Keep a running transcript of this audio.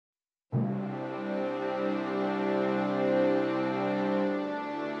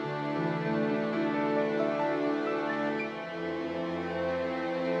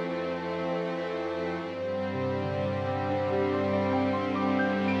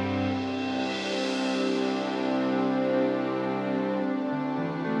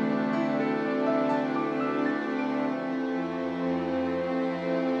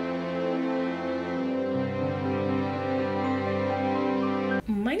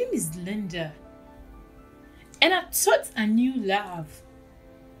name is Linda, and I thought I knew love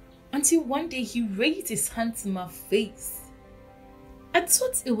until one day he raised his hand to my face. I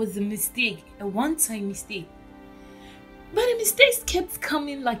thought it was a mistake, a one-time mistake, but the mistakes kept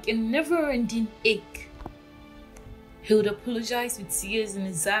coming like a never-ending ache. He would apologize with tears in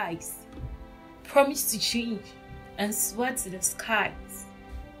his eyes, promise to change, and swear to the skies.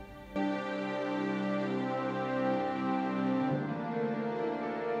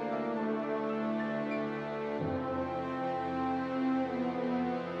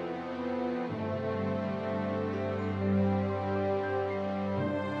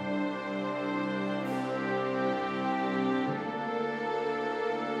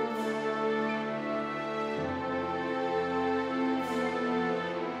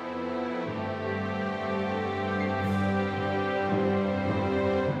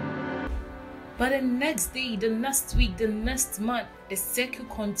 But the next day, the next week, the next month, the cycle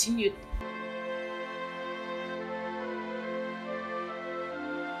continued.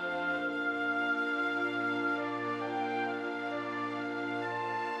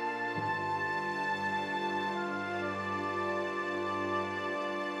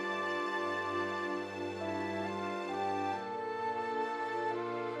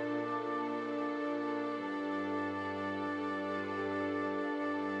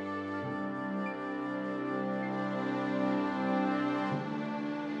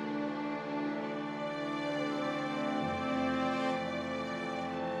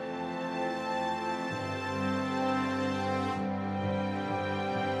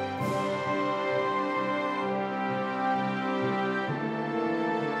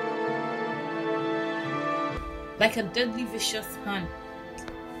 Like a deadly vicious hand,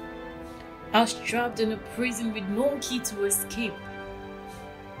 I was trapped in a prison with no key to escape.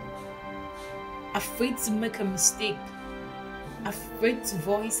 Afraid to make a mistake, afraid to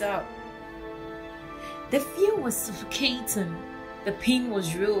voice out. The fear was suffocating, the pain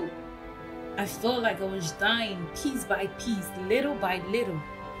was real. I felt like I was dying piece by piece, little by little.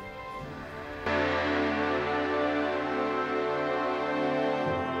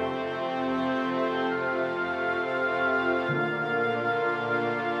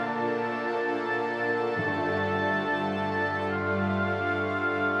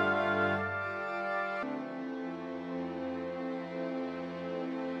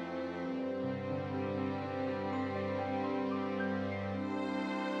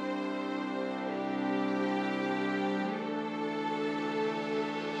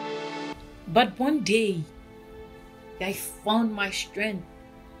 But one day, I found my strength,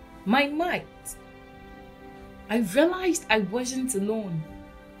 my might. I realized I wasn't alone.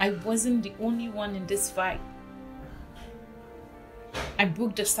 I wasn't the only one in this fight. I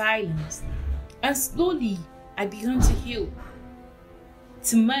broke the silence, and slowly I began to heal,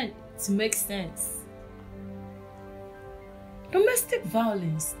 to mend, to make sense. Domestic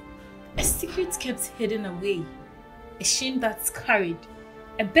violence, a secret kept hidden away, a shame that's carried,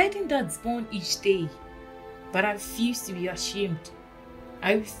 a burden that's borne each day. But I refuse to be ashamed.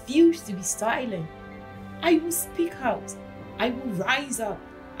 I refuse to be silent. I will speak out. I will rise up.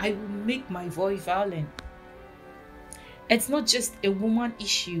 I will make my voice violent. It's not just a woman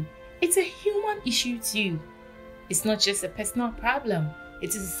issue. It's a human issue too. It's not just a personal problem. It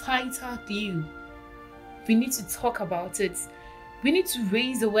is a societal view. We need to talk about it. We need to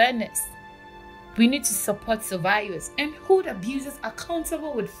raise awareness. We need to support survivors and hold abusers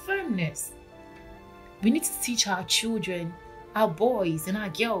accountable with firmness. We need to teach our children, our boys and our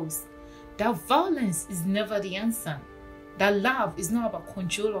girls that violence is never the answer, that love is not about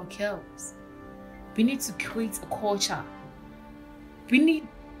control or chaos. We need to create a culture. We need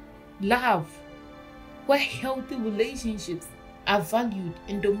love where healthy relationships are valued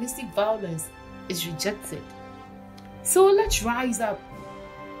and domestic violence is rejected. So let's rise up.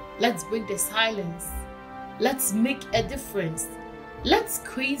 Let's break the silence. Let's make a difference. Let's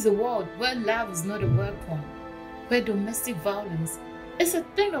create a world where love is not a weapon, where domestic violence is a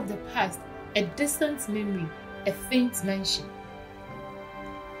thing of the past, a distant memory, a faint mention.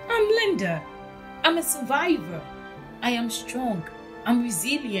 I'm Linda. I'm a survivor. I am strong. I'm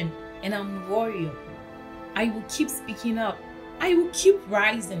resilient, and I'm a warrior. I will keep speaking up. I will keep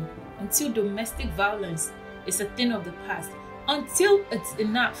rising until domestic violence is a thing of the past, until it's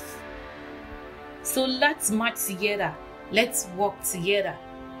enough. So let's march together. Let's walk together.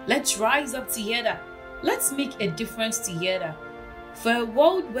 Let's rise up together. Let's make a difference together. For a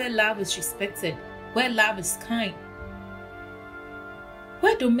world where love is respected, where love is kind,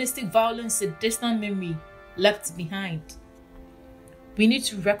 where domestic violence is a distant memory left behind. We need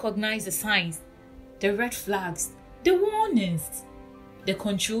to recognize the signs, the red flags, the warnings. the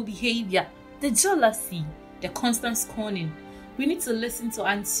control behavior, the jealousy, the constant scorning. We need to listen to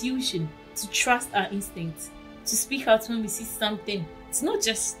our intuition, to trust our instincts, to speak out when we see something, to not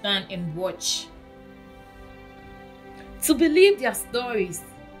just stand and watch. To believe their stories,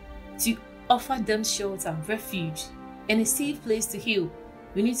 to offer them shelter, refuge, and a safe place to heal.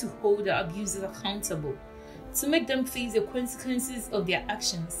 We need to hold the abusers accountable, to make them face the consequences of their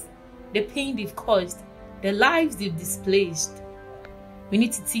actions, the pain they've caused, the lives they've displaced. We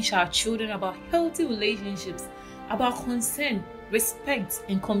need to teach our children about healthy relationships, about consent, respect,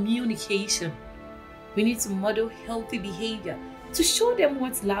 and communication. We need to model healthy behavior to show them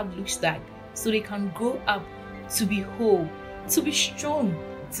what love looks like so they can grow up to be whole, to be strong,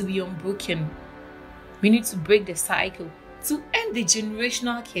 to be unbroken. We need to break the cycle, to end the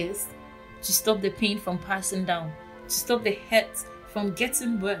generational curse, to stop the pain from passing down, to stop the hurt from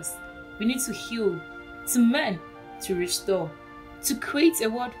getting worse. We need to heal, to mend, to restore, to create a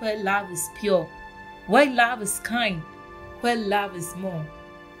world where love is pure, where love is kind, where love is more.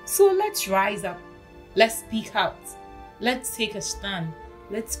 So let's rise up, let's speak out, let's take a stand,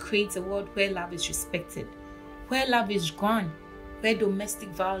 let's create a world where love is respected, where love is gone, where domestic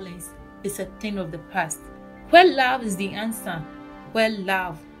violence is a thing of the past, where love is the answer, where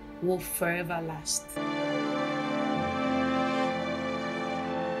love will forever last.